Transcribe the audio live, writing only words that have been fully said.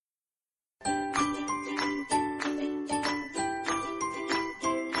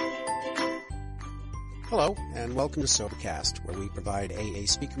Hello, and welcome to Sobercast, where we provide AA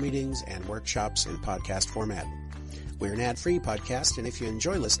speaker meetings and workshops in podcast format. We're an ad-free podcast, and if you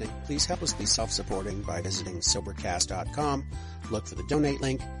enjoy listening, please help us be self-supporting by visiting Sobercast.com, look for the donate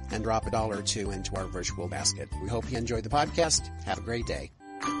link, and drop $1 or $2 into our virtual basket. We hope you enjoy the podcast. Have a great day.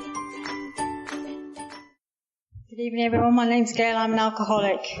 Good evening, everyone. My name's Gail. I'm an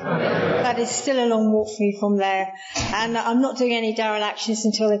alcoholic. That is still a long walk for me from there. And I'm not doing any Daryl actions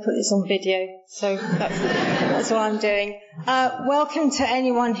until they put this on video. So that's what I'm doing. Welcome to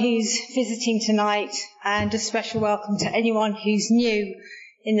anyone who's visiting tonight, and a special welcome to anyone who's new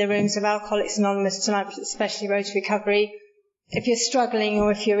in the rooms of Alcoholics Anonymous tonight, especially Road to Recovery. If you're struggling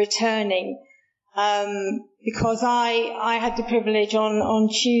or if you're returning, because I had the privilege on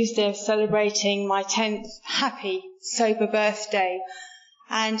Tuesday of celebrating my 10th happy sober birthday,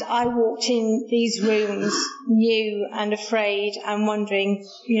 and I walked in these rooms new and afraid and wondering,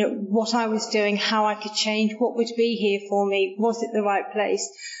 what I was doing, how I could change, what would be here for me, was it the right place?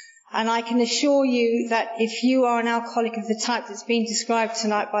 And I can assure you that if you are an alcoholic of the type that's been described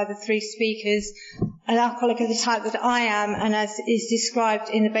tonight by the three speakers, an alcoholic of the type that I am, and as is described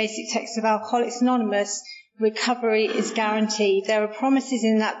in the basic text of Alcoholics Anonymous, recovery is guaranteed. There are promises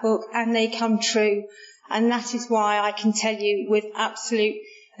in that book, and they come true. And that is why I can tell you with absolute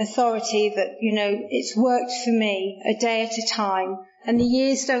authority that, it's worked for me a day at a time. And the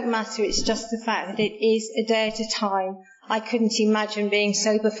years don't matter, it's just the fact that it is a day at a time. I couldn't imagine being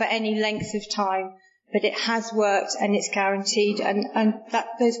sober for any length of time, but it has worked and it's guaranteed, and that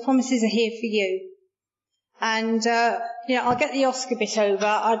those promises are here for you. And, I'll get the Oscar bit over.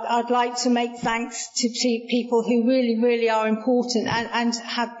 I'd like to make thanks to people who really, really are important and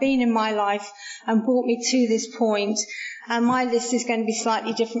have been in my life and brought me to this point. And my list is going to be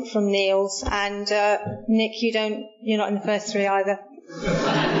slightly different from Neil's. And, Nick, you're not in the first three either.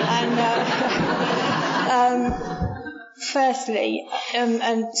 And, firstly,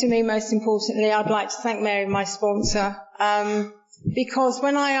 and to me most importantly, I'd like to thank Mary, my sponsor, because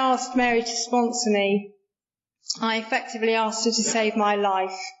when I asked Mary to sponsor me, I effectively asked her to save my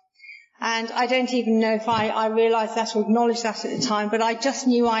life. And I don't even know if I realised that or acknowledged that at the time, but I just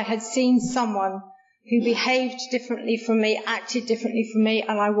knew I had seen someone who behaved differently from me, acted differently from me,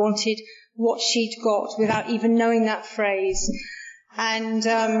 and I wanted what she'd got without even knowing that phrase. And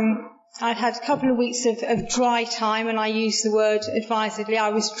I'd had a couple of weeks of dry time, and I use the word advisedly.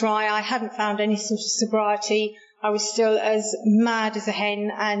 I was dry. I hadn't found any sort of sobriety. I was still as mad as a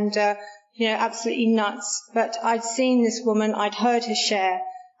hen and, absolutely nuts. But I'd seen this woman. I'd heard her share,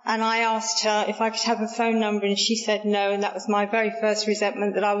 and I asked her if I could have a phone number, and she said no, and that was my very first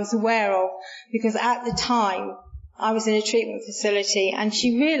resentment that I was aware of, because at the time I was in a treatment facility, and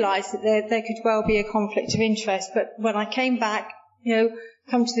she realised that there could well be a conflict of interest. But when I came back,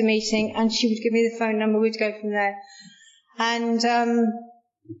 come to the meeting, and she would give me the phone number, we'd go from there. And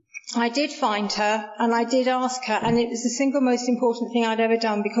I did find her, and I did ask her, and it was the single most important thing I'd ever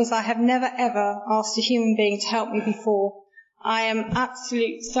done, because I have never ever asked a human being to help me before. I am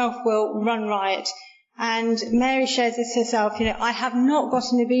absolute self-will run riot. And Mary shares this herself, I have not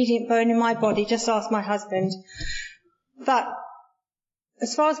got an obedient bone in my body, just ask my husband. But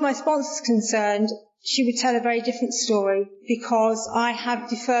as far as my sponsor's concerned, she would tell a very different story, because I have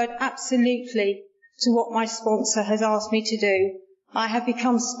deferred absolutely to what my sponsor has asked me to do. I have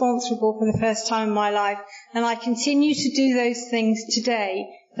become sponsorable for the first time in my life, and I continue to do those things today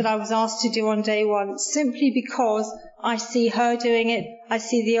that I was asked to do on day one, simply because I see her doing it, I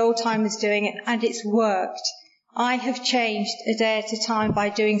see the old timers doing it, and it's worked. I have changed a day at a time by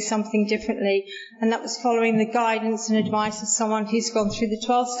doing something differently, and that was following the guidance and advice of someone who's gone through the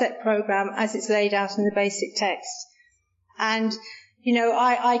 12-step program as it's laid out in the basic text. And,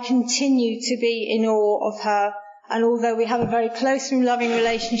 I continue to be in awe of her, and although we have a very close and loving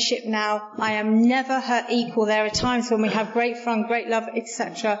relationship now, I am never her equal. There are times when we have great fun, great love,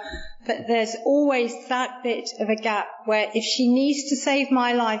 etc., but there's always that bit of a gap where if she needs to save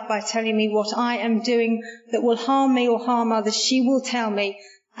my life by telling me what I am doing that will harm me or harm others, she will tell me,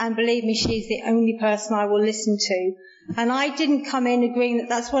 and believe me, she's the only person I will listen to. And I didn't come in agreeing that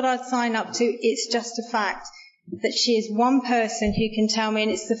that's what I'd sign up to. It's just a fact that she is one person who can tell me,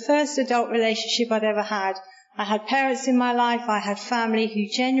 and it's the first adult relationship I'd ever had. I had parents in my life, I had family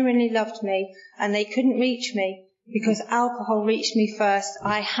who genuinely loved me, and they couldn't reach me because alcohol reached me first.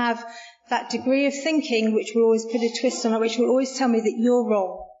 I have that degree of thinking which will always put a twist on it, which will always tell me that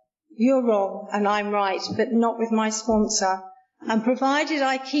you're wrong and I'm right, but not with my sponsor. And provided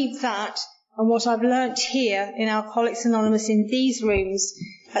I keep that and what I've learnt here in Alcoholics Anonymous in these rooms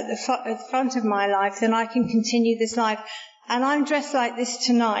at the front of my life, then I can continue this life. And I'm dressed like this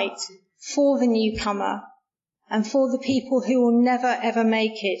tonight for the newcomer and for the people who will never ever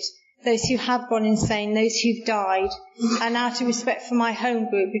make it, those who have gone insane, those who've died, and out of respect for my home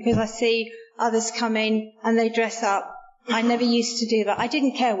group, because I see others come in and they dress up. I never used to do that. I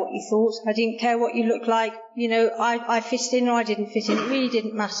didn't care what you thought. I didn't care what you looked like. You know, I fitted in or I didn't fit in. It really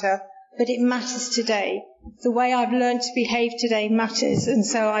didn't matter. But it matters today. The way I've learned to behave today matters, and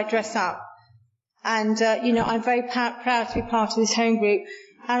so I dress up. And, you know, I'm very proud to be part of this home group.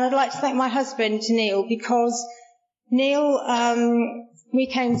 And I'd like to thank my husband, Neil, because Neil, we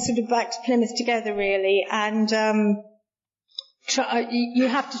came sort of back to Plymouth together, really, and you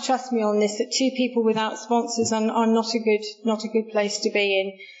have to trust me on this, that two people without sponsors are not a good place to be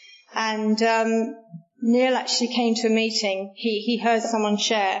in. And Neil actually came to a meeting. He heard someone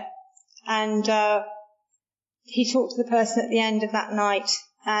share, and he talked to the person at the end of that night,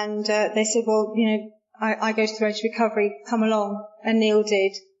 and they said, well, you know, I go to the Road to Recovery, come along. And Neil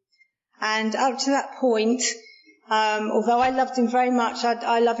did. And up to that point, although I loved him very much,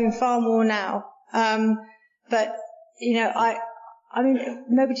 I love him far more now. But, you know, I mean,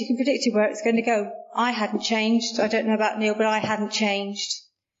 nobody can predict where it's going to go. I hadn't changed. I don't know about Neil, but I hadn't changed.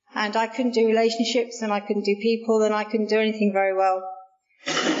 And I couldn't do relationships, and I couldn't do people, and I couldn't do anything very well.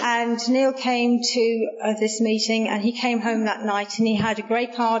 And Neil came to this meeting, and he came home that night, and he had a grey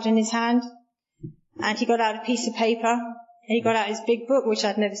card in his hand, and he got out a piece of paper, and he got out his big book, which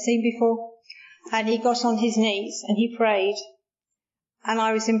I'd never seen before, and he got on his knees, and he prayed. And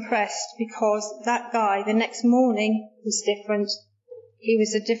I was impressed, because that guy, the next morning, was different. He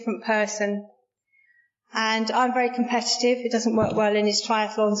was a different person. And I'm very competitive. It doesn't work well in his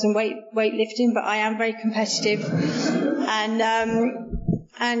triathlons and weightlifting, but I am very competitive. And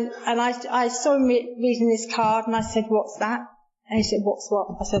I saw him reading this card, and I said, what's that? And he said, what's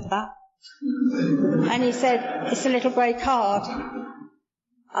what? I said, that. And he said, it's a little grey card.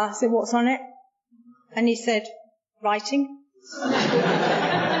 I said, what's on it? And he said, writing.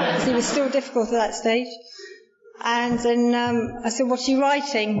 Because he was still difficult at that stage. And then I said, what are you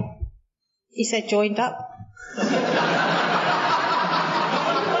writing? He said, joined up.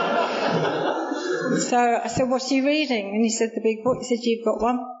 So I said, what are you reading? And he said, the big book. He said, you've got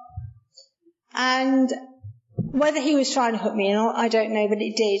one. And whether he was trying to hook me or not, I don't know, but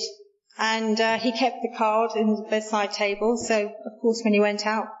it did. And he kept the card in the bedside table, so of course when he went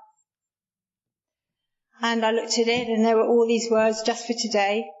out. And I looked at it, and there were all these words, just for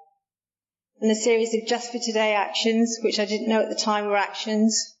today, and a series of just for today actions, which I didn't know at the time were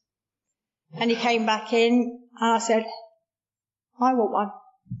actions. And he came back in, and I said, I want one.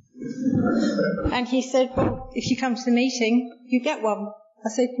 And he said, well, if you come to the meeting, you get one. I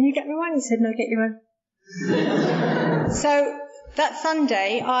said, can you get me one? He said, no, get your own. So that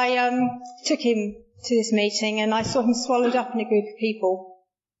Sunday, I took him to this meeting, and I saw him swallowed up in a group of people.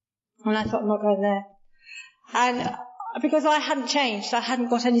 And I thought, I'm not going there. And because I hadn't changed, I hadn't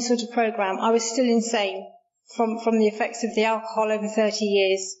got any sort of program. I was still insane from the effects of the alcohol over 30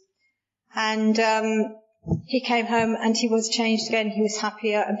 years. And he came home, and he was changed again. He was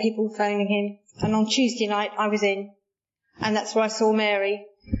happier, and people were phoning him. And on Tuesday night, I was in. And that's where I saw Mary.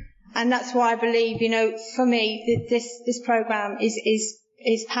 And that's why I believe, you know, for me, this program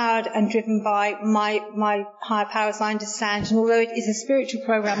is powered and driven by my higher powers, I understand. And although it is a spiritual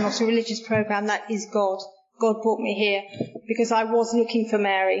program, not a religious program, that is God. God brought me here because I was looking for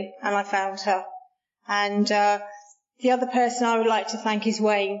Mary, and I found her. And the other person I would like to thank is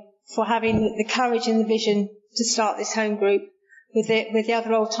Wayne, for having the courage and the vision to start this home group with the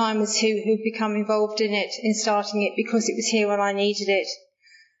other old timers who've become involved in it, in starting it, because it was here when I needed it.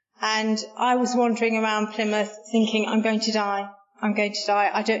 And I was wandering around Plymouth thinking, I'm going to die. I'm going to die.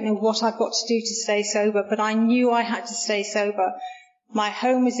 I don't know what I've got to do to stay sober, but I knew I had to stay sober. My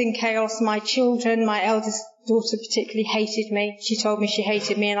home was in chaos. My children, my eldest daughter particularly, hated me. She told me she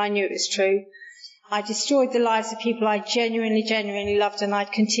hated me, and I knew it was true. I destroyed the lives of people I genuinely loved, and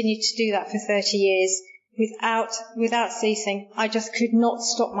I'd continued to do that for 30 years without ceasing. I just could not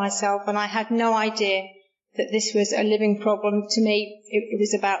stop myself, and I had no idea that this was a living problem. To me, it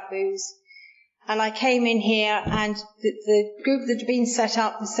was about booze. And I came in here, and the group that had been set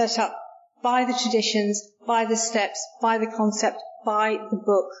up was set up by the traditions, by the steps, by the concept, by the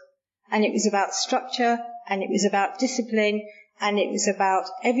book. And it was about structure, and it was about discipline, and it was about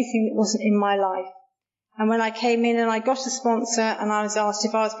everything that wasn't in my life. And when I came in and I got a sponsor, and I was asked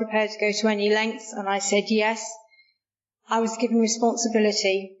if I was prepared to go to any lengths, and I said yes, I was given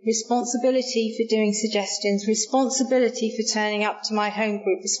responsibility for doing suggestions, responsibility for turning up to my home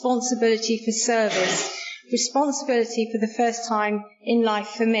group, responsibility for service, responsibility for the first time in life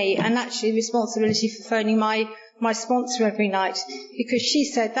for me, and actually responsibility for phoning my my sponsor every night, because she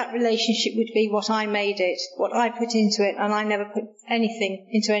said that relationship would be what I made it, what I put into it, and I never put anything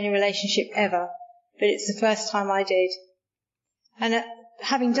into any relationship ever. But it's the first time I did. And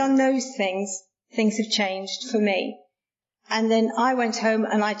having done those things have changed for me. And then I went home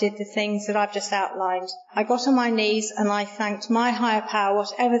and I did the things that I've just outlined. I got on my knees and I thanked my higher power,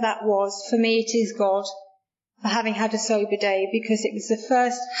 whatever that was. For me it is God, for having had a sober day, because it was the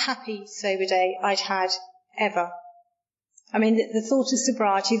first happy sober day I'd had ever. I mean, the thought of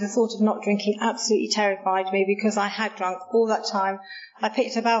sobriety, the thought of not drinking absolutely terrified me, because I had drunk all that time. I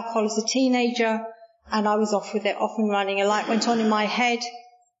picked up alcohol as a teenager and I was off with it, off and running. A light went on in my head,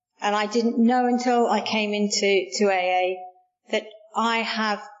 and I didn't know until I came into AA that I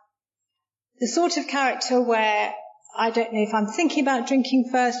have the sort of character where I don't know if I'm thinking about drinking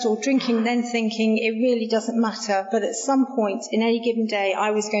first or drinking then thinking. It really doesn't matter. But at some point in any given day,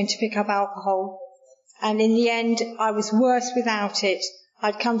 I was going to pick up alcohol. And in the end, I was worse without it.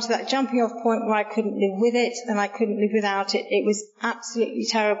 I'd come to that jumping off point where I couldn't live with it and I couldn't live without it. It was absolutely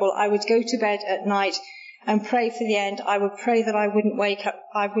terrible. I would go to bed at night and pray for the end. I would pray that I wouldn't wake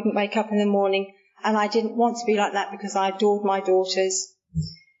up in the morning. And I didn't want to be like that, because I adored my daughters.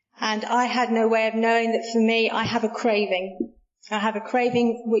 And I had no way of knowing that for me, I have a craving. I have a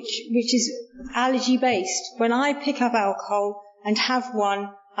craving which is allergy based. When I pick up alcohol and have one,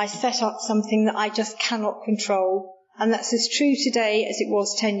 I set up something that I just cannot control. And that's as true today as it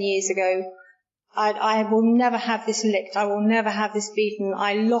was 10 years ago. I will never have this licked. I will never have this beaten.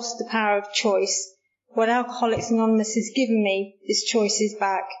 I lost the power of choice. What Alcoholics Anonymous has given me is choices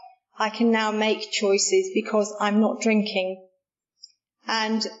back. I can now make choices because I'm not drinking.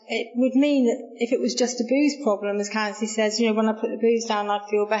 And it would mean that if it was just a booze problem, as Nancy says, when I put the booze down, I'd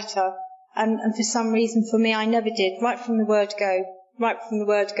feel better. And for some reason, for me, I never did, right from the word go. Right from the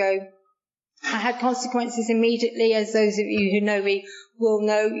word go. I had consequences immediately, as those of you who know me will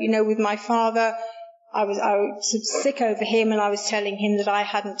know. With my father, I was sick over him, and I was telling him that I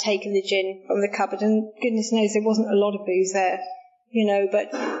hadn't taken the gin from the cupboard, and goodness knows there wasn't a lot of booze there, but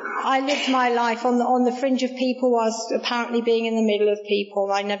I lived my life on the fringe of people, whilst apparently being in the middle of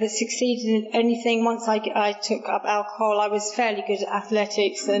people. I never succeeded in anything. Once I took up alcohol, I was fairly good at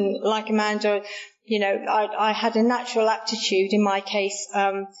athletics, and like Amanda, I had a natural aptitude in my case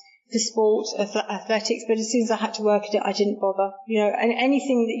for sport, athletics, but as soon as I had to work at it, I didn't bother. And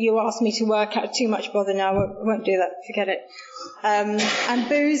anything that you asked me to work at, too much bother now, I won't do that, forget it. And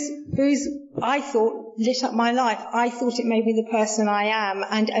booze, I thought, lit up my life. I thought it made me the person I am,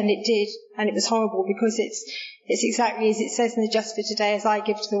 and it did, and it was horrible, because it's exactly as it says in the Just for Today, as I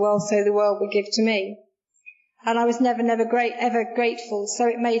give to the world, so the world will give to me. And I was never ever grateful, so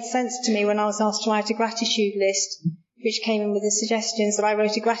it made sense to me when I was asked to write a gratitude list, which came in with the suggestions, that I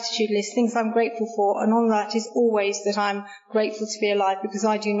wrote a gratitude list, things I'm grateful for, and on that is always that I'm grateful to be alive, because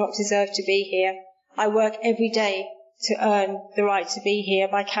I do not deserve to be here. I work every day to earn the right to be here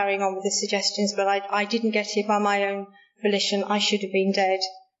by carrying on with the suggestions, but I didn't get here by my own volition. I should have been dead.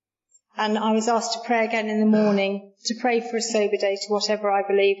 And I was asked to pray again in the morning, to pray for a sober day, to whatever I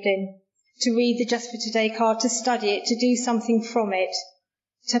believed in, to read the Just for Today card, to study it, to do something from it,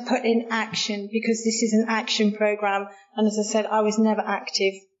 to put in action, because this is an action program, and as I said, I was never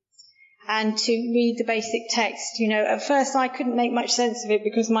active. And to read the basic text. At first I couldn't make much sense of it,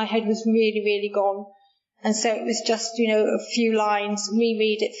 because my head was really, really gone. And so it was just, a few lines,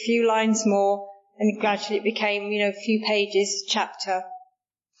 reread it, a few lines more, and gradually it became, a few pages, chapter,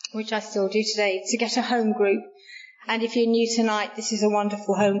 which I still do today, to get a home group. And if you're new tonight, this is a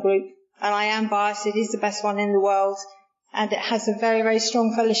wonderful home group. And I am biased, it is the best one in the world. And it has a very, very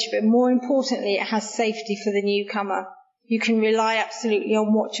strong fellowship. And more importantly, it has safety for the newcomer. You can rely absolutely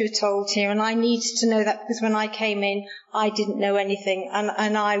on what you're told here. And I needed to know that, because when I came in, I didn't know anything.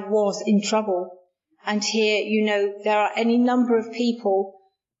 And I was in trouble. And here, there are any number of people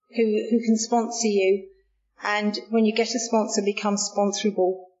who can sponsor you. And when you get a sponsor, become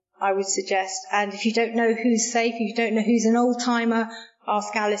sponsorable, I would suggest. And if you don't know who's safe, if you don't know who's an old-timer,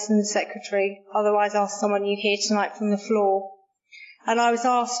 ask Alison, the secretary. Otherwise, ask someone you hear tonight from the floor. And I was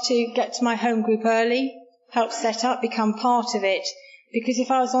asked to get to my home group early, help set up, become part of it. Because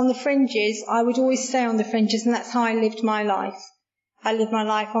if I was on the fringes, I would always stay on the fringes, and that's how I lived my life. I lived my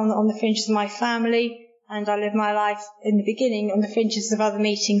life on the fringes of my family, and I lived my life in the beginning on the fringes of other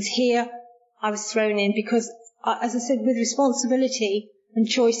meetings. Here, I was thrown in because, as I said, with responsibility and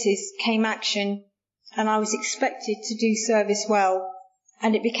choices came action, and I was expected to do service well.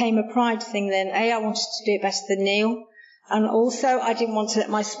 And it became a pride thing then. I wanted to do it better than Neil, and also I didn't want to let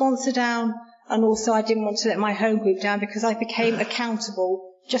my sponsor down, and also I didn't want to let my home group down, because I became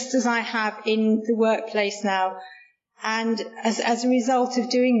accountable just as I have in the workplace now. And as a result of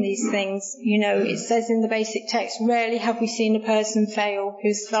doing these things, it says in the basic text, rarely have we seen a person fail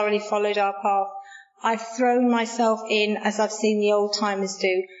who's thoroughly followed our path. I've thrown myself in as I've seen the old timers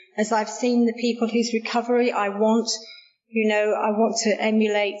do, as I've seen the people whose recovery I want to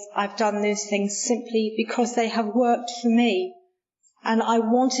emulate. I've done those things simply because they have worked for me. And I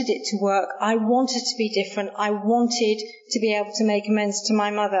wanted it to work. I wanted to be different. I wanted to be able to make amends to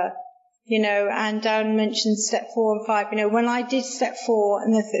my mother. And Darren mentioned step 4 and 5. When I did step 4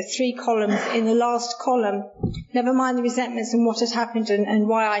 and the 3 columns, in the last column, never mind the resentments and what had happened and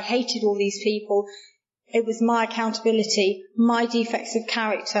why I hated all these people, it was my accountability, my defects of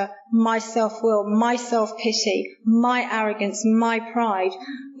character, my self-will, my self-pity, my arrogance, my pride,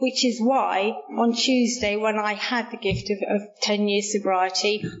 which is why on Tuesday, when I had the gift of 10 years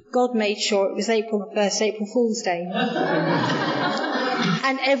sobriety, God made sure it was April 1st, April Fool's Day.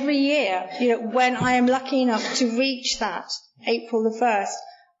 And every year, when I am lucky enough to reach that, April the 1st,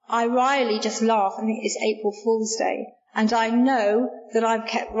 I wryly just laugh and think it's April Fool's Day. And I know that I'm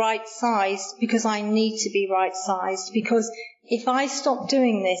kept right-sized because I need to be right-sized. Because if I stop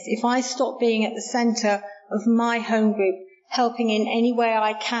doing this, if I stop being at the centre of my home group, helping in any way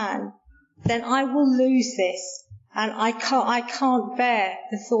I can, then I will lose this. And I can't bear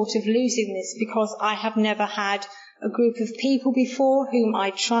the thought of losing this because I have never had a group of people before whom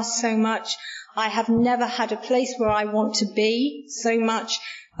I trust so much. I have never had a place where I want to be so much.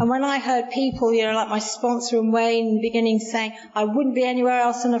 And when I heard people, like my sponsor and Wayne in the beginning saying, I wouldn't be anywhere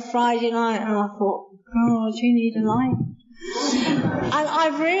else on a Friday night, and I thought, God, you need a life. And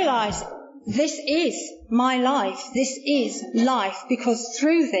I've realised this is my life. This is life, because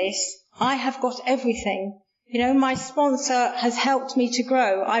through this, I have got everything. My sponsor has helped me to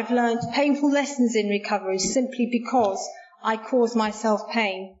grow. I've learned painful lessons in recovery simply because I cause myself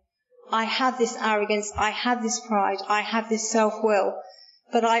pain. I have this arrogance, I have this pride, I have this self-will.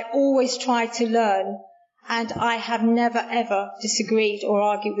 But I always try to learn, and I have never ever disagreed or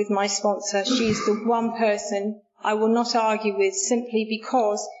argued with my sponsor. She is the one person I will not argue with, simply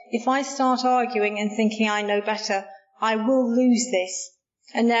because if I start arguing and thinking I know better, I will lose this.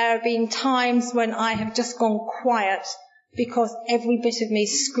 And there have been times when I have just gone quiet because every bit of me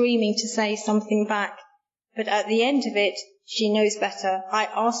is screaming to say something back. But at the end of it, she knows better. I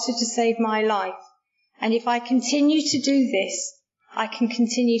asked her to save my life. And if I continue to do this, I can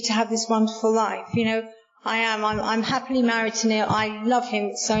continue to have this wonderful life. I'm happily married to Neil. I love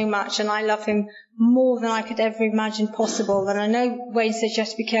him so much, and I love him more than I could ever imagine possible. And I know Wayne says you have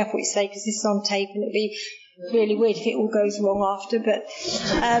to be careful what you say because this is on tape and it'd be really weird if it all goes wrong after. But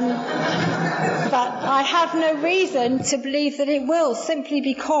I have no reason to believe that it will, simply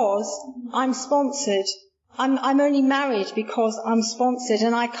because I'm sponsored. I'm only married because I'm sponsored,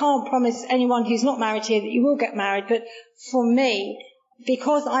 and I can't promise anyone who's not married here that you will get married, but for me,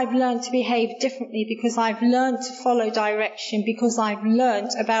 because I've learned to behave differently, because I've learned to follow direction, because I've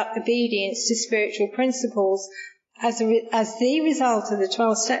learned about obedience to spiritual principles, as the result of the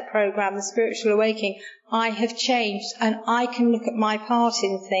 12-step program, the Spiritual Awakening, I have changed, and I can look at my part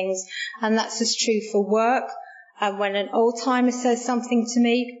in things, and that's as true for work. And when an old-timer says something to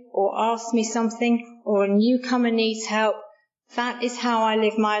me, or asks me something, or a newcomer needs help, that is how I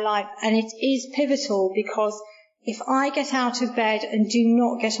live my life. And it is pivotal, because if I get out of bed and do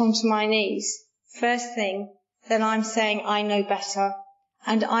not get onto my knees, first thing, then I'm saying I know better.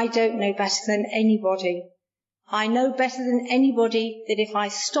 And I don't know better than anybody. I know better than anybody that if I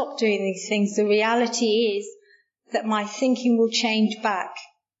stop doing these things, the reality is that my thinking will change back.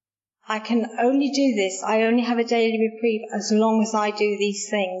 I can only do this, I only have a daily reprieve as long as I do these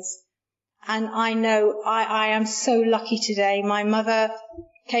things. And I know I am so lucky today. My mother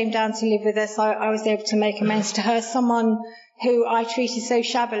came down to live with us. I was able to make amends to her. Someone who I treated so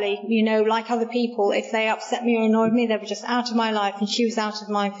shabbily, like other people, if they upset me or annoyed me, they were just out of my life, and she was out of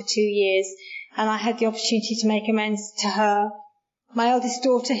mine for 2 years. And I had the opportunity to make amends to her. My eldest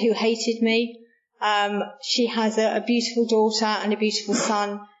daughter, who hated me, she has a beautiful daughter and a beautiful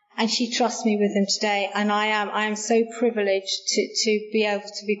son, and she trusts me with them today, and I am so privileged to be able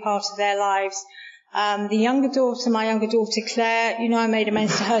to be part of their lives. My younger daughter Claire, I made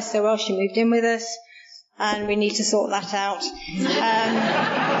amends to her so well, she moved in with us, and we need to sort that out.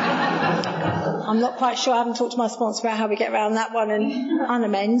 I'm not quite sure, I haven't talked to my sponsor about how we get around that one and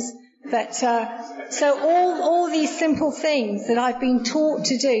unamends. But so all these simple things that I've been taught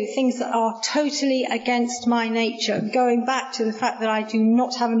to do, things that are totally against my nature, going back to the fact that I do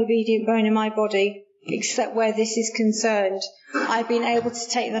not have an obedient bone in my body, except where this is concerned, I've been able to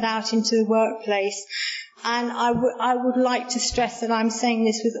take that out into the workplace. And I would like to stress that I'm saying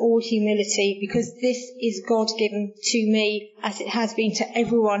this with all humility, because this is God-given to me, as it has been to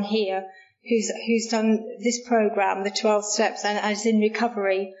everyone here who's done this program, the 12 steps, and is in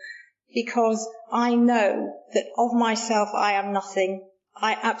recovery, because I know that of myself I am nothing.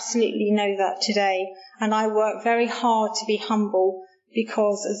 I absolutely know that today, and I work very hard to be humble,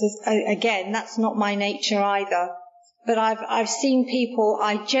 because again, that's not my nature either. But I've seen people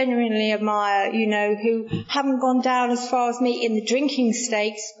I genuinely admire, who haven't gone down as far as me in the drinking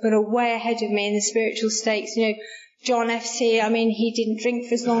stakes, but are way ahead of me in the spiritual stakes. John F's here. I mean, he didn't drink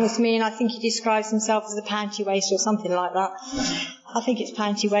for as long as me, and I think he describes himself as a panty waist or something like that. I think it's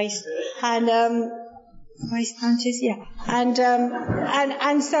panty waist. And waist panties, yeah.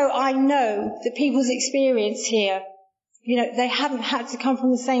 And so I know that people's experience here, they haven't had to come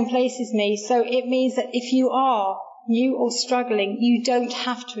from the same place as me. So it means that if you are new or struggling, you don't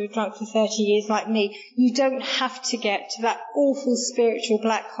have to have drunk for 30 years like me. You don't have to get to that awful spiritual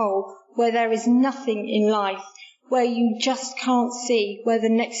black hole where there is nothing in life, where you just can't see where the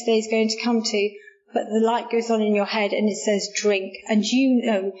next day is going to come to, but the light goes on in your head and it says drink. And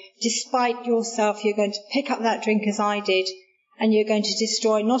despite yourself, you're going to pick up that drink as I did, and you're going to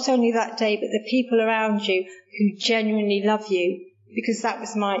destroy not only that day, but the people around you who genuinely love you, because that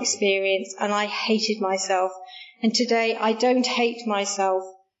was my experience, and I hated myself. And today I don't hate myself.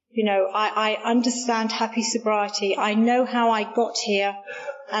 I understand happy sobriety. I know how I got here.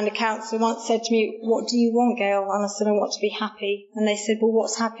 And a counsellor once said to me, "What do you want, Gail?" And I said, "I want to be happy." And they said, "Well,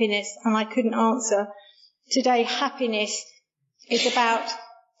 what's happiness?" And I couldn't answer. Today, happiness is about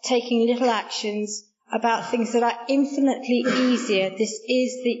taking little actions, about things that are infinitely easier. This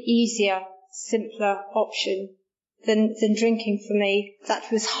is the easier, simpler option than drinking for me.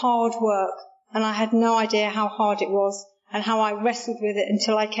 That was hard work. And I had no idea how hard it was and how I wrestled with it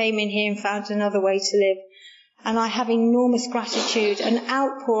until I came in here and found another way to live. And I have enormous gratitude, an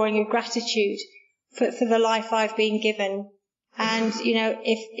outpouring of gratitude for the life I've been given. And,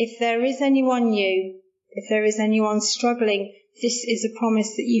 if there is anyone new, if there is anyone struggling, this is a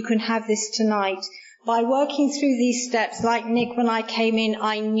promise that you can have this tonight. By working through these steps, like Nick, when I came in,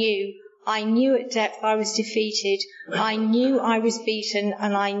 I knew at depth I was defeated. I knew I was beaten,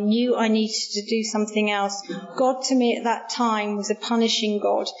 and I knew I needed to do something else. God to me at that time was a punishing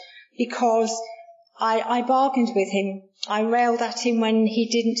God, because I bargained with him. I railed at him when he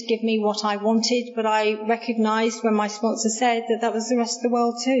didn't give me what I wanted, but I recognised when my sponsor said that was the rest of the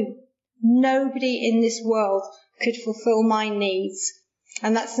world too. Nobody in this world could fulfil my needs.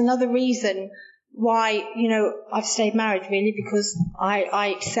 And that's another reason why, I've stayed married, really, because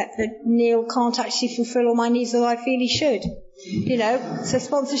I accept that Neil can't actually fulfil all my needs, although I feel he should. So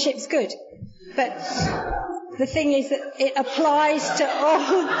sponsorship's good. But the thing is that it applies to,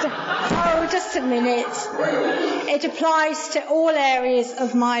 just a minute. It applies to all areas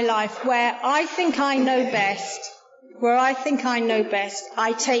of my life where I think I know best.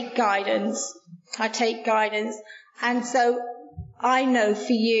 I take guidance. And so I know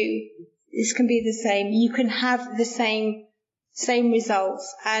for you, this can be the same. You can have the same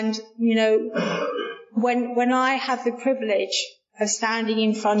results. And, when I have the privilege of standing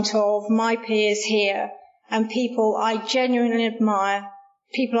in front of my peers here and people I genuinely admire,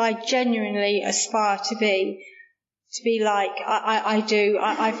 people I genuinely aspire to be like, I do.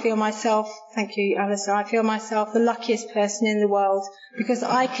 I feel myself, thank you, Alison, I feel myself the luckiest person in the world, because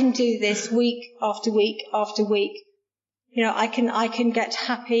I can do this week after week after week. I can get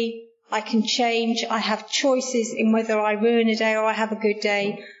happy. I can change. I have choices in whether I ruin a day or I have a good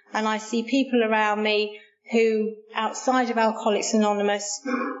day. And I see people around me who, outside of Alcoholics Anonymous,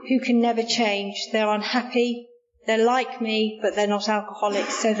 who can never change. They're unhappy. They're like me, but they're not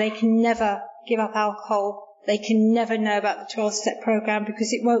alcoholics. So they can never give up alcohol. They can never know about the 12-step program,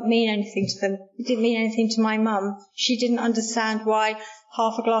 because it won't mean anything to them. It didn't mean anything to my mum. She didn't understand why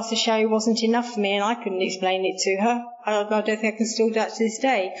half a glass of sherry wasn't enough for me, and I couldn't explain it to her. I don't think I can still do that to this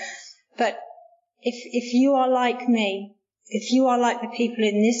day. But if you are like me, if you are like the people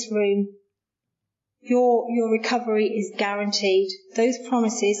in this room, your recovery is guaranteed. Those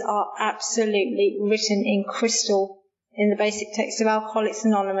promises are absolutely written in crystal in the basic text of Alcoholics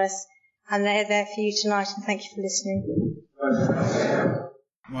Anonymous, and they're there for you tonight, and thank you for listening.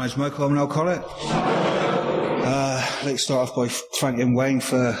 My name's Michael, I'm an alcoholic. I'd like to start off by thanking Wayne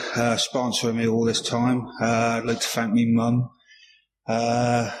for sponsoring me all this time. I'd like to thank my mum.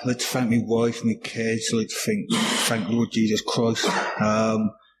 I'd like to thank my wife, my kids. I'd like to thank Lord Jesus Christ. I'd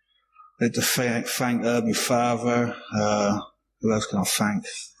like to thank my father. Who else can I thank?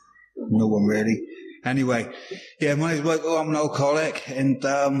 No one really. Anyway, yeah, my name's Michael. I'm an alcoholic, and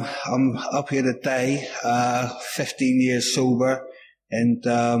I'm up here today, 15 years sober. And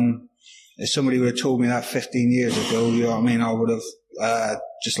if somebody would have told me that 15 years ago, you know what I mean, I would have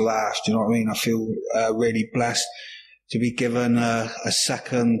just laughed. You know what I mean? I feel really blessed to be given a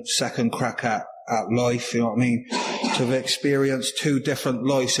second crack at life. You know what I mean? To have experienced two different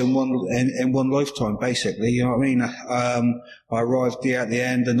lives in one lifetime, basically. You know what I mean? I arrived here at the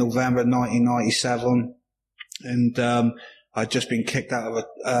end of November 1997, and I'd just been kicked out of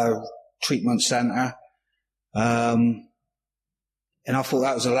a treatment centre. And I thought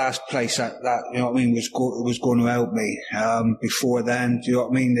that was the last place that you know what I mean, was going to help me. Before then, do you know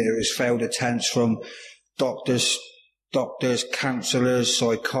what I mean? There was failed attempts from doctors, counsellors,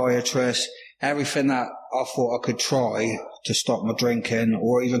 psychiatrists, everything that I thought I could try to stop my drinking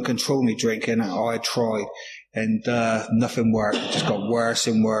or even control me drinking, I tried. And nothing worked. It just got worse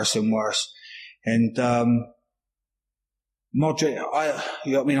and worse and worse. And you know what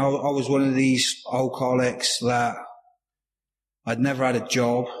I mean? I was one of these alcoholics that I'd never had a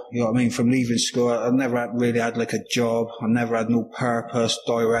job, you know what I mean? From leaving school, I never really had like a job. I never had no purpose,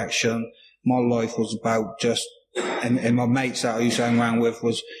 direction. My life was about just, and my mates that I used to hang around with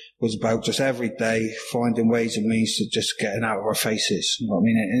was about just every day finding ways and means to just getting out of our faces, you know what I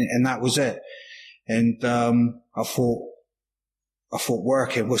mean? And that was it. And I thought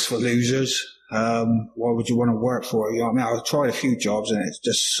working was for losers. Why would you want to work for it? You know what I mean? I tried a few jobs and it's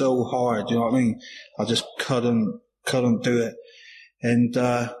just so hard, you know what I mean? I just couldn't do it. And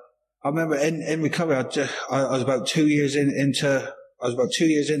I remember in recovery, I was about 2 years into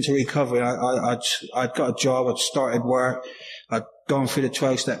recovery. I'd got a job, I'd started work, I'd gone through the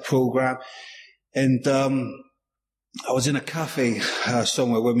 12-step program, and I was in a cafe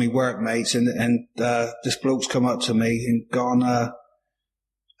somewhere with my workmates, and this bloke's come up to me and gone,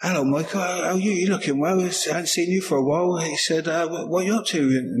 "Hello, Michael, how are you? You looking well? I hadn't seen you for a while." He said, "What are you up to?"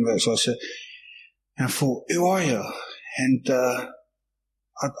 And so I said, and I thought, "Who are you?" And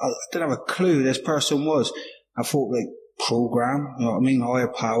I didn't have a clue who this person was. I thought, like, program, you know what I mean, higher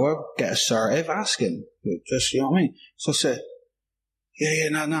power, get assertive, ask him. Just, you know what I mean? So I said,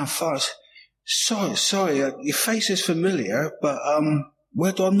 no, fuzz. Sorry, your face is familiar, but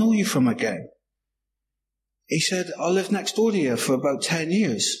where do I know you from again? He said, I lived next door to you for about 10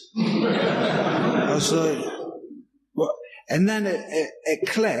 years. I was like, what? And then it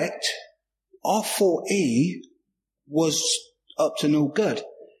clicked. I thought he was up to no good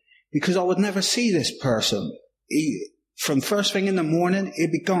because I would never see this person. From first thing in the morning,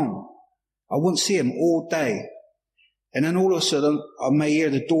 he'd be gone. I wouldn't see him all day. And then all of a sudden, I may hear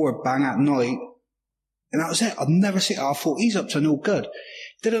the door bang at night. And that was it. I'd never see it. I thought, he's up to no good. It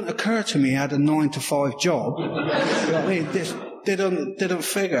didn't occur to me he had a 9-to-5 job. You know what I mean? This didn't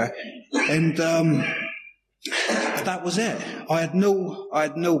figure. And that was it. I had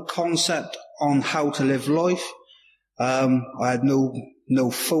no concept on how to live life. I had no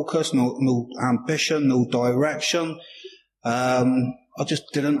focus, no ambition, no direction. I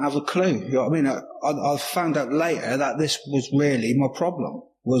just didn't have a clue. You know what I mean? I found out later that this was really my problem.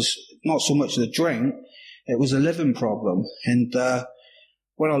 Was not so much the drink, it was a living problem. And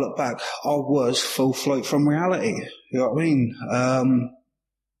when I look back, I was full flight from reality. You know what I mean? I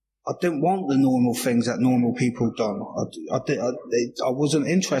didn't want the normal things that normal people done. I wasn't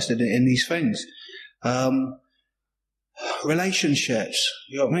interested in these things. Relationships,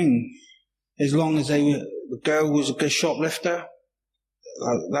 you know what I mean? As long as the girl was a good shoplifter,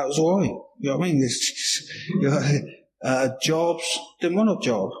 that was all right. You know what I mean? Jobs, didn't want a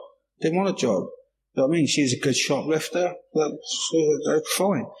job. You know what I mean? She's a good shoplifter, that's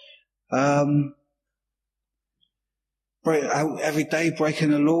fine. Out every day,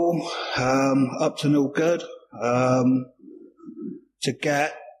 breaking the law, up to no good, to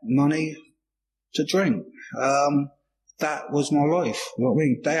get money to drink. That was my life. You know what I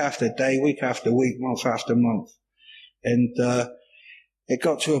mean? Day after day, week after week, month after month. And it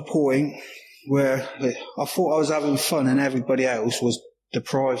got to a point where I thought I was having fun and everybody else was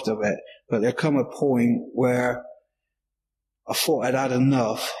deprived of it. But there come a point where I thought I'd had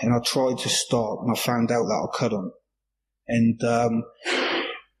enough and I tried to stop and I found out that I couldn't. And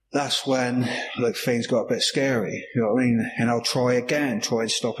that's when things got a bit scary. You know what I mean? And I'll try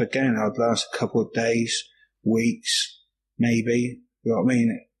and stop again. I'd last a couple of days, weeks, maybe, you know what I mean?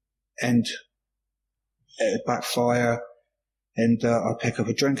 And it'd backfire and I'd pick up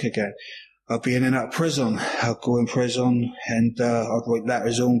a drink again. I'd be in and out of prison. I'd go in prison and I'd write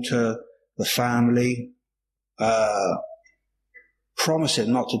letters home to the family,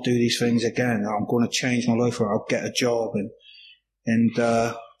 promising not to do these things again. I'm going to change my life or I'll get a job. And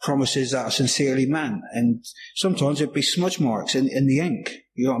promises that are sincerely meant. And sometimes it'd be smudge marks in the ink,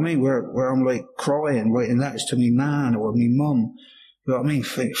 you know what I mean, where I'm like crying, writing letters to me nan or me mum, you know what I mean,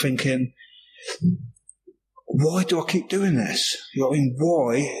 thinking, why do I keep doing this? You know what I mean?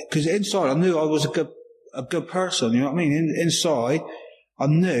 Why? Because inside I knew I was a good person, you know what I mean? Inside I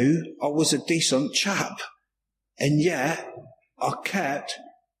knew I was a decent chap. And yet I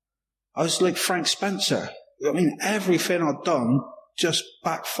was like Frank Spencer. You know what I mean? Everything I'd done just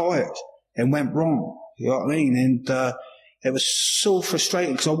backfired and went wrong. You know what I mean? And it was so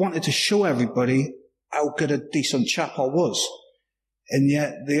frustrating because I wanted to show everybody how good a decent chap I was. And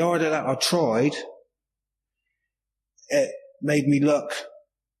yet the harder that I tried, it made me look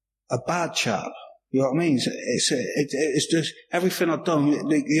a bad chap. You know what I mean? It's just everything I'd done,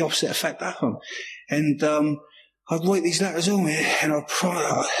 the opposite effect happened. And I'd write these letters on me, and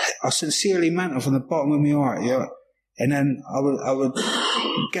I sincerely meant them from the bottom of my heart, yeah. And then I would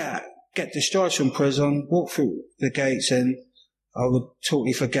get discharged from prison, walk through the gates, and I would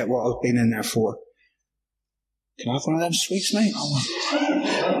totally forget what I've been in there for. Can I have one of them sweets, mate?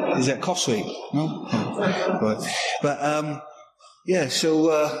 Is that cough sweet? No? But yeah, so,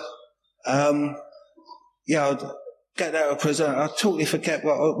 yeah, I'd get out of prison, I'd totally forget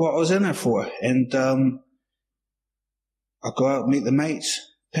what I was in there for. And, I'd go out, meet the mates,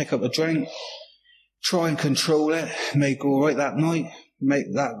 pick up a drink, try and control it, may go right that night,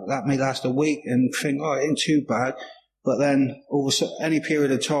 that may last a week, and think, oh, it ain't too bad. But then, over any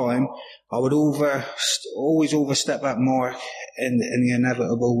period of time, I would always overstep that mark, and the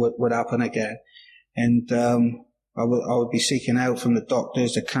inevitable would happen again. And I would be seeking out from the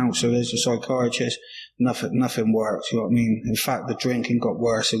doctors, the counsellors, the psychiatrists. Nothing worked. You know what I mean? In fact, the drinking got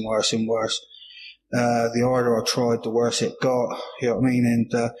worse and worse and worse. The harder I tried, the worse it got. You know what I mean?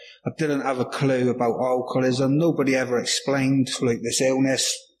 And I didn't have a clue about alcoholism. Nobody ever explained like this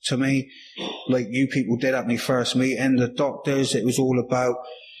illness to me, like you people did at my first meeting. The doctors, it was all about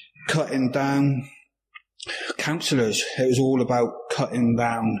cutting down. Counsellors, it was all about cutting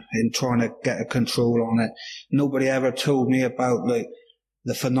down and trying to get a control on it. Nobody ever told me about like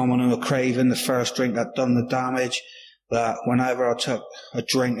the phenomenon of craving, the first drink that done the damage, that whenever I took a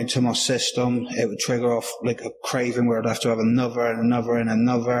drink into my system, it would trigger off like a craving where I'd have to have another and another and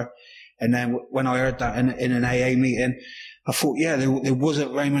another. And then when I heard that in an AA meeting, I thought, yeah, there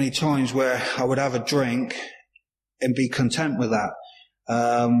wasn't very many times where I would have a drink and be content with that.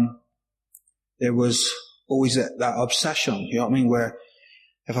 There was always that obsession, you know what I mean, where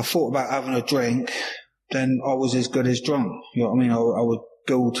if I thought about having a drink, then I was as good as drunk, you know what I mean. I would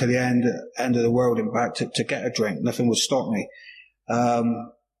go to the end of the world and back to get a drink. Nothing would stop me.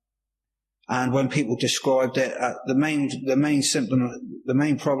 And when people described it, the main symptom, the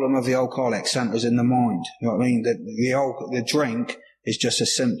main problem of the alcoholic centers in the mind, you know what I mean. The drink is just a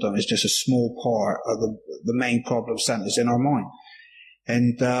symptom. It's just a small part of the main problem centers in our mind.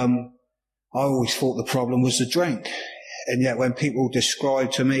 And I always thought the problem was the drink. And yet when people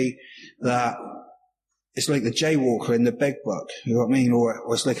describe to me that it's like the jaywalker in the Big Book, you know what I mean? Or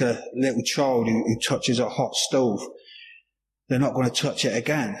it's like a little child who touches a hot stove. They're not going to touch it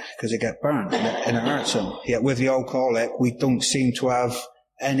again because it gets burnt and it hurts them. Yet with the alcoholic, we don't seem to have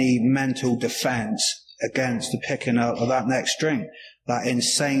any mental defense against the picking up of that next drink. That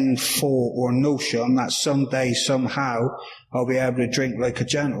insane thought or notion that someday, somehow, I'll be able to drink like a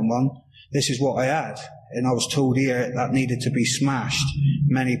gentleman. This is what I had. And I was told here that needed to be smashed.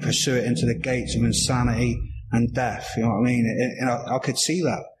 Many pursue it into the gates of insanity and death. You know what I mean? And I could see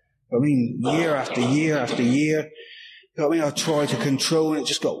that. I mean, year after year after year. You know what I mean? I tried to control and it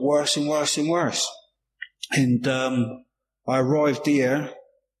just got worse and worse and worse. And I arrived here,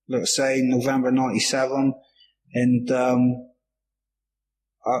 let's say, November 97. And I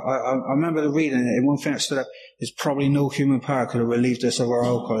remember reading it, and one thing that stood out is probably no human power could have relieved us of our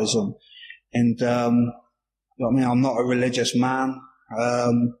alcoholism. And, you know what I mean? I'm not a religious man.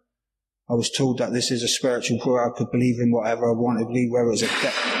 I was told that this is a spiritual power. I could believe in whatever I wanted to believe, whether it was a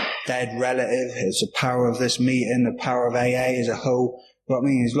dead relative, it's the power of this meeting, the power of AA as a whole. You know what I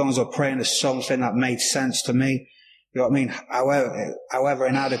mean? As long as I pray into something that made sense to me, you know what I mean? However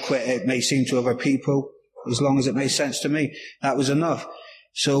inadequate it may seem to other people, as long as it made sense to me, that was enough.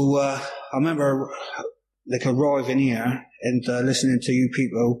 So, I remember, like, arriving here and, listening to you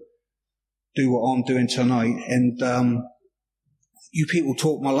people do what I'm doing tonight, and you people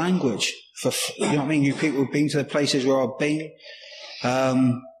talk my language. You know what I mean? You people have been to the places where I've been,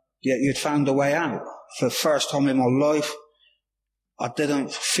 yet you'd found a way out. For the first time in my life, I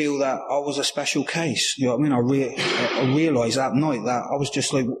didn't feel that I was a special case. You know what I mean? I realised that night that I was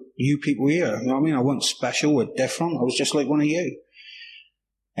just like you people here. You know what I mean? I wasn't special or different. I was just like one of you.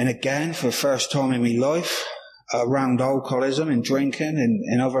 And again, for the first time in my life, around alcoholism and drinking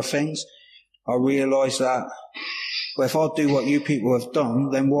and other things, I realised that, well, if I do what you people have done,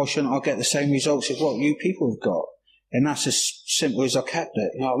 then why shouldn't I get the same results as what you people have got? And that's as simple as I kept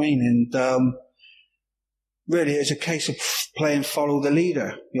it, you know what I mean? And really, it's a case of playing follow the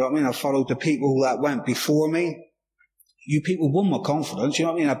leader, you know what I mean? I followed the people that went before me. You people won my confidence, you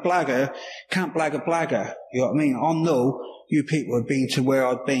know what I mean? A blagger can't blag a blagger, you know what I mean? I know you people have been to where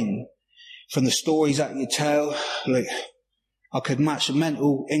I've been. From the stories that you tell, like, I could match the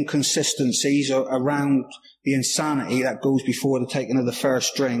mental inconsistencies around the insanity that goes before the taking of the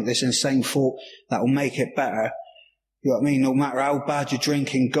first drink, this insane thought that will make it better. You know what I mean? No matter how bad your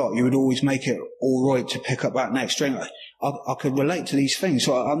drinking got, you would always make it all right to pick up that next drink. I could relate to these things.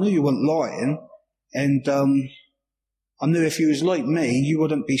 So I knew you weren't lying. And I knew if you was like me, you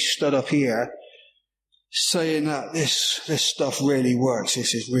wouldn't be stood up here saying that this stuff really works.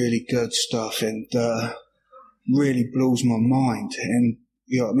 This is really good stuff. And really blows my mind. And,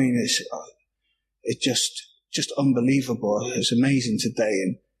 you know what I mean? It's just unbelievable. It's amazing today.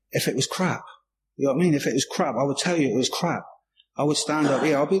 And if it was crap, you know what I mean? If it was crap, I would tell you it was crap. I would stand up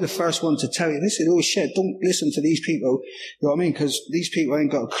here. I'll be the first one to tell you, this is all shit. Don't listen to these people. You know what I mean? Because these people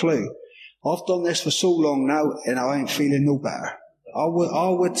ain't got a clue. I've done this for so long now, and I ain't feeling no better. I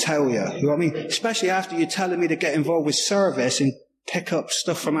would tell you. You know what I mean? Especially after you're telling me to get involved with service and pick up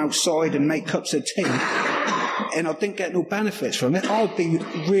stuff from outside and make cups of tea, and I didn't get no benefits from it. I'll be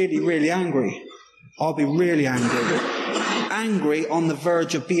really, really angry. I'll be really angry. Angry on the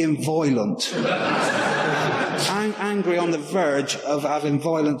verge of being violent. Angry on the verge of having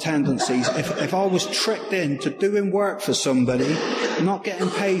violent tendencies. If I was tricked into doing work for somebody, not getting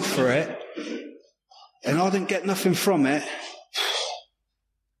paid for it, and I didn't get nothing from it,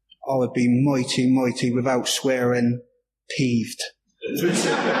 I would be mighty, mighty, without swearing, peeved.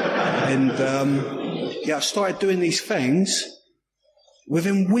 And I started doing these things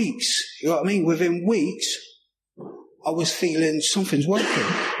within weeks. You know what I mean? Within weeks, I was feeling something's working.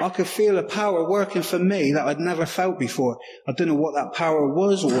 I could feel a power working for me that I'd never felt before. I don't know what that power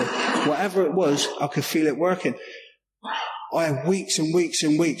was or whatever it was, I could feel it working. I had weeks and weeks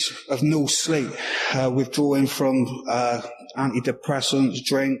and weeks of no sleep, withdrawing from antidepressants,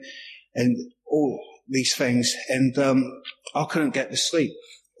 drink, and all these things. And I couldn't get to sleep.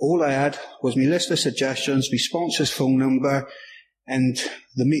 All I had was my list of suggestions, my sponsor's phone number, and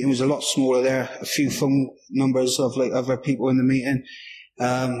the meeting was a lot smaller there. A few phone numbers of like other people in the meeting.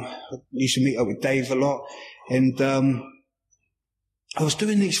 I used to meet up with Dave a lot, and I was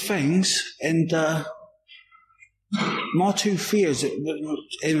doing these things, and my two fears.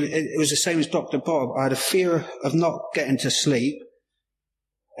 It was the same as Dr. Bob. I had a fear of not getting to sleep,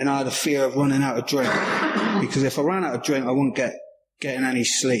 and I had a fear of running out of drink. Because if I ran out of drink, I wouldn't getting any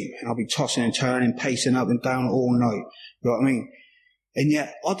sleep. I'll be tossing and turning, pacing up and down all night. You know what I mean? And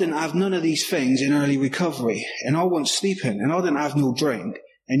yet, I didn't have none of these things in early recovery. And I wasn't sleeping. And I didn't have no drink.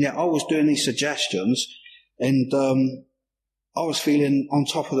 And yet, I was doing these suggestions. And I was feeling on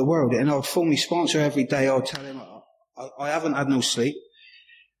top of the world. And I would phone my sponsor every day. I would tell him, I haven't had no sleep.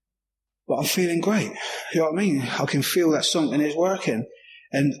 But I'm feeling great. You know what I mean? I can feel that something is working.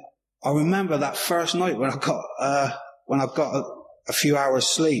 And I remember that first night when I got a few hours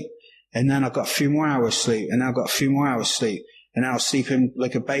sleep. And then I got a few more hours sleep. And then I got a few more hours sleep. And I was sleeping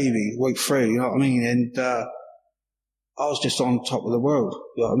like a baby right through, you know what I mean? And I was just on top of the world,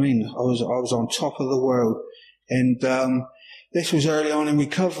 you know what I mean? I was on top of the world. And this was early on in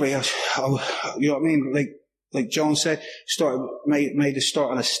recovery. I you know what I mean? Like John said, made a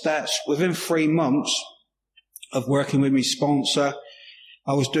start on the steps. Within 3 months of working with my sponsor,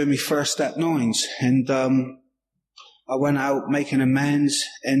 I was doing my first step 9s. And I went out making amends,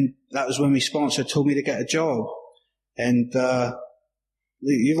 and that was when my sponsor told me to get a job. And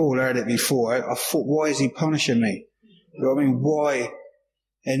you've all heard it before. I thought, why is he punishing me? You know what I mean? Why?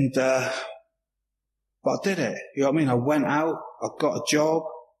 And but I did it. You know what I mean? I went out. I got a job.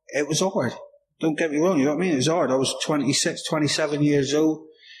 It was hard. Don't get me wrong. You know what I mean? It was hard. I was 26, 27 years old.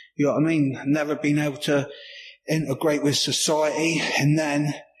 You know what I mean? Never been able to integrate with society. And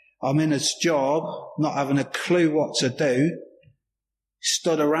then I'm in this job, not having a clue what to do.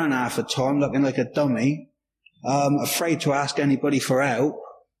 Stood around half the time looking like a dummy. Afraid to ask anybody for help,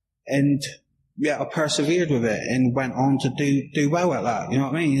 and I persevered with it and went on to do well at that. You know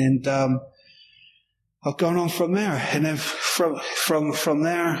what I mean? And I've gone on from there, and then from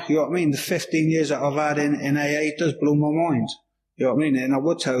there, you know what I mean. The 15 years that I've had in AA does blow my mind. You know what I mean? And I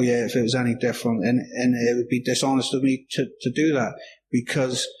would tell you if it was any different, and it would be dishonest of me to do that,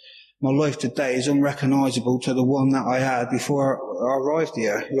 because my life today is unrecognisable to the one that I had before I arrived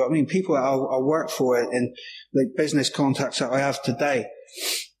here. You know what I mean? People that I work for and the business contacts that I have today,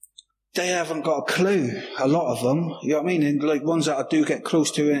 they haven't got a clue, a lot of them. You know what I mean? And like ones that I do get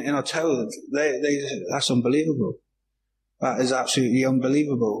close to and I tell them, that's unbelievable. That is absolutely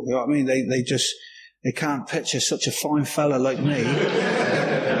unbelievable. You know what I mean? They can't picture such a fine fella like me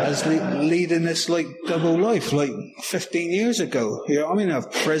as leading this like double life like 15 years ago. You know what I mean? I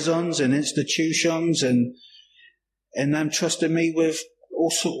have prisons and institutions and them trusting me with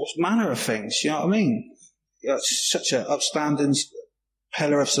all sorts manner of things. You know what I mean? It's such an upstanding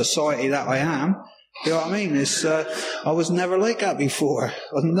pillar of society that I am. You know what I mean? I was never like that before.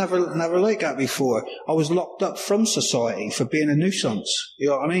 I was never like that before. I was locked up from society for being a nuisance. You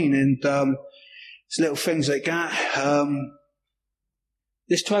know what I mean? And it's little things like that.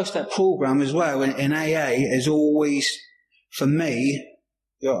 This 12-step program as well in AA is always, for me,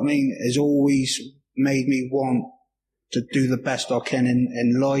 you know what I mean, has always made me want to do the best I can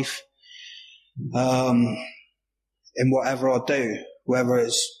in life, in whatever I do, whether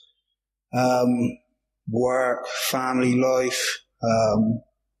it's work, family life,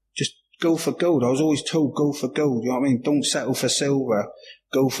 just go for gold. I was always told go for gold, you know what I mean? Don't settle for silver,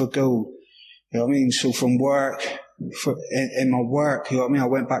 go for gold. You know what I mean? So from work, in my work, you know what I mean? I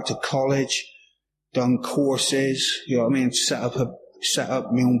went back to college, done courses, you know what I mean? Set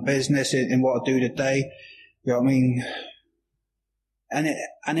up my own business in what I do today, you know what I mean?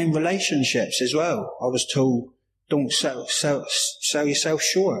 And in relationships as well, I was told, don't sell yourself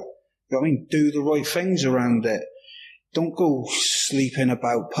short. You know what I mean? Do the right things around it. Don't go sleeping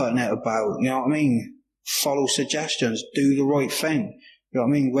about, putting it about, you know what I mean? Follow suggestions, do the right thing. You know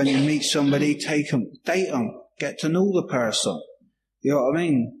what I mean? When you meet somebody, date them, get to know the person. You know what I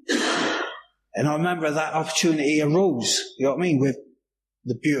mean? And I remember that opportunity arose, you know what I mean, with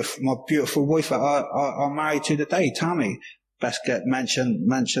my beautiful wife that I'm married to today, Tammy. Best get mention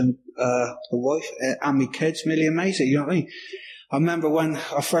the wife and my kids, Millie and Maisie, you know what I mean? I remember when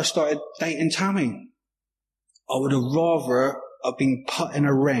I first started dating Tammy, I would have rather have been put in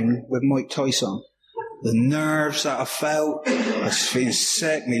a ring with Mike Tyson. The nerves that I felt, I was feeling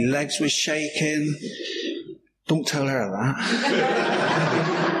sick, my legs were shaking. Don't tell her that.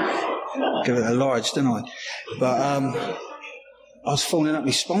 Give it a large, didn't I? But I was phoning up my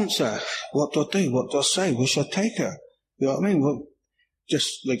sponsor. What do I do? What do I say? Where should I take her? You know what I mean? Well,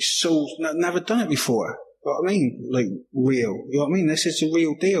 just like so, never done it before. You know what I mean? Like real. You know what I mean? This is a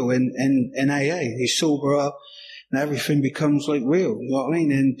real deal in AA. You sober up and everything becomes like real. You know what I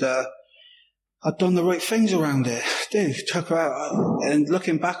mean? And I'd done the right things around it. Dude, took her out. And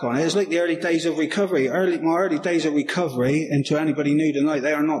looking back on it, it's like the early days of recovery. My early days of recovery, and to anybody new tonight,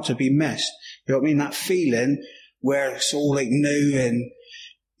 they are not to be missed. You know what I mean? That feeling where it's all like new and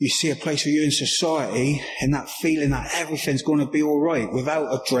you see a place for you in society, and that feeling that everything's going to be all right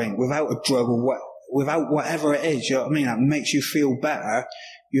without a drink, without a drug, or without whatever it is. You know what I mean? That makes you feel better.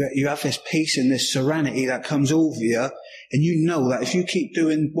 You have this peace and this serenity that comes over you, and you know that if you keep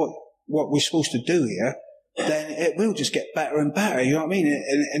doing what we're supposed to do here, then it will just get better and better. You know what I mean?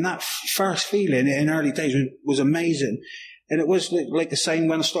 And that first feeling in early days was amazing. And it was like the same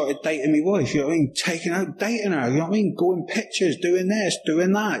when I started dating my wife, you know what I mean? Taking out, dating her, you know what I mean? Going pictures, doing this,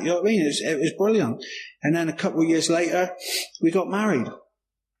 doing that, you know what I mean? It was brilliant. And then a couple of years later, we got married.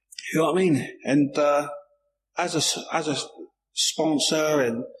 You know what I mean? And as a sponsor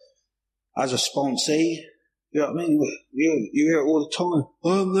and as a sponsee, you know what I mean? You hear it all the time.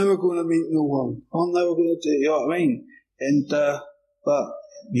 Oh, I'm never going to meet no one. I'm never going to do, you know what I mean? And, but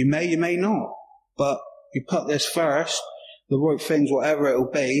you may not. But you put this first, the right things, whatever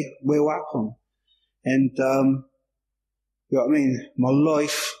it'll be, will happen. And, you know what I mean? My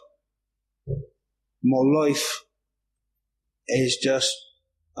life is just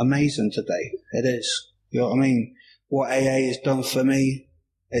amazing today. It is. You know what I mean? What AA has done for me,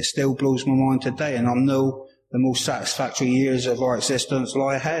 it still blows my mind today. And I know the most satisfactory years of our existence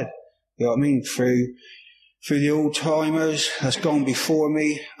lie ahead. You know what I mean? Through the old timers that's gone before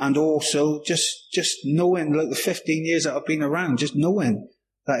me, and also just knowing, like the 15 years that I've been around, just knowing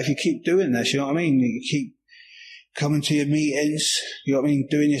that if you keep doing this, you know what I mean? You keep coming to your meetings, you know what I mean?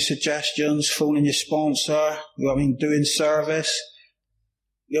 Doing your suggestions, phoning your sponsor, you know what I mean? Doing service,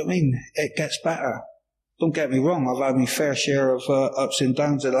 you know what I mean? It gets better. Don't get me wrong, I've had my fair share of ups and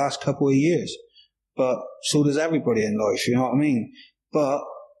downs in the last couple of years. But so does everybody in life, you know what I mean? But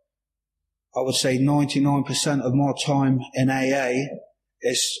I would say 99% of my time in AA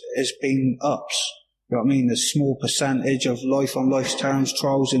is been ups. You know what I mean? The small percentage of life on life's terms,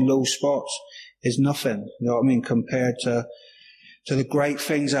 trials and low spots is nothing. You know what I mean? Compared to to the great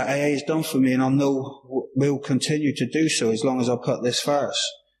things that AA has done for me, and I know will continue to do so as long as I put this first.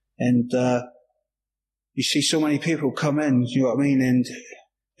 And you see so many people come in, you know what I mean, and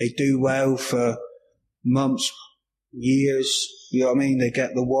they do well for months, years, you know what I mean, they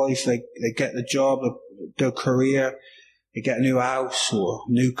get the wife, they get the job, their career, they get a new house or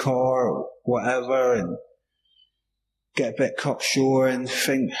new car or whatever, and get a bit cocksure and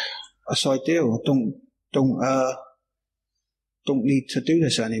think, that's ideal, don't need to do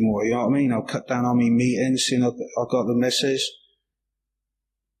this anymore, you know what I mean? I'll cut down on my meetings, you know, I've got the missus.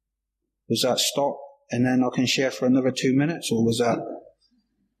 Was that stop? And then I can share for another 2 minutes, or was that,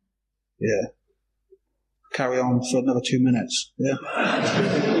 yeah, carry on for another 2 minutes, yeah?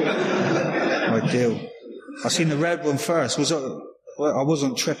 Ideal. I seen the red one first, was I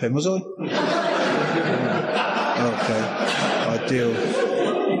wasn't tripping, was I? Okay, ideal.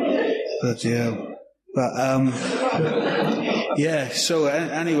 Bloody hell. But, yeah, so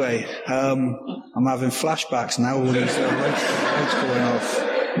anyway, I'm having flashbacks now, all these lights going off.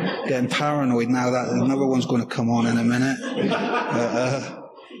 Getting paranoid now that another one's going to come on in a minute.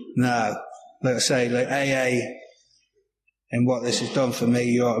 No, like I say, like AA and what this has done for me,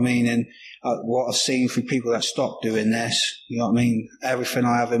 you know what I mean, and what I've seen for people that stopped doing this, you know what I mean, everything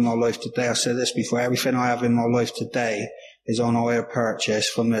I have in my life today, I said this before, everything I have in my life today is on hire purchase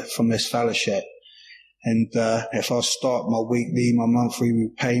from this fellowship. And if I start my weekly, my monthly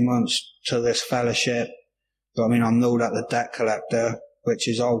repayments to this fellowship, you know what I mean, I know that the debt collector, which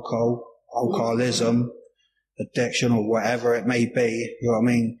is alcoholism, addiction, or whatever it may be, you know what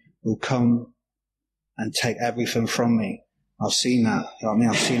I mean, will come and take everything from me. I've seen that, you know what I mean,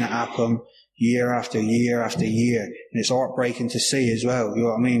 I've seen it happen year after year after year, and it's heartbreaking to see as well, you know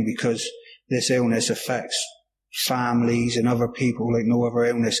what I mean, because this illness affects families and other people like no other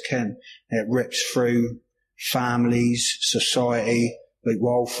illness can. It rips through families, society, like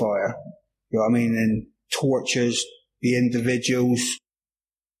wildfire, you know what I mean, and tortures the individuals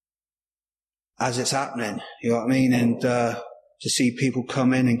as it's happening, you know what I mean, and to see people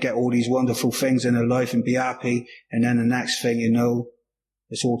come in and get all these wonderful things in their life and be happy, and then the next thing you know,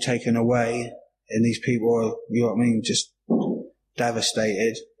 it's all taken away, and these people are, you know what I mean, just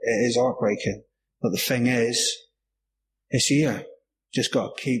devastated. It is heartbreaking. But the thing is, it's here. Just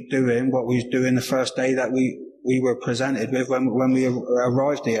got to keep doing what we was doing the first day that we were presented with when we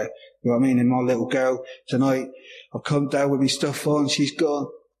arrived here. You know what I mean? And my little girl tonight, I've come down with my stuff on, she's gone.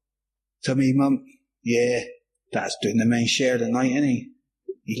 To me, Mum, yeah, Dad's doing the main share tonight, isn't he?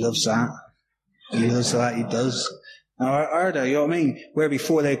 He loves that. He loves that, he does. And I heard her, you know what I mean? Where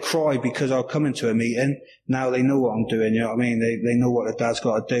before they'd cry because I'll come into a meeting, now they know what I'm doing, you know what I mean? They know what the dad's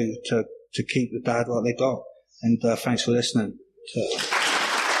got to do to keep the dad what they got. And thanks for listening.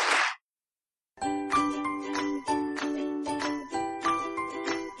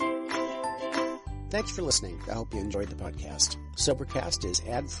 Thanks for listening. I hope you enjoyed the podcast. Sobercast is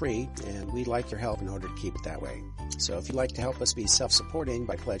ad-free, and we'd like your help in order to keep it that way. So if you'd like to help us be self-supporting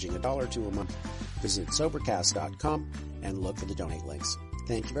by pledging $1 or $2 a month, visit Sobercast.com and look for the donate links.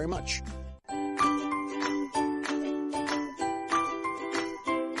 Thank you very much.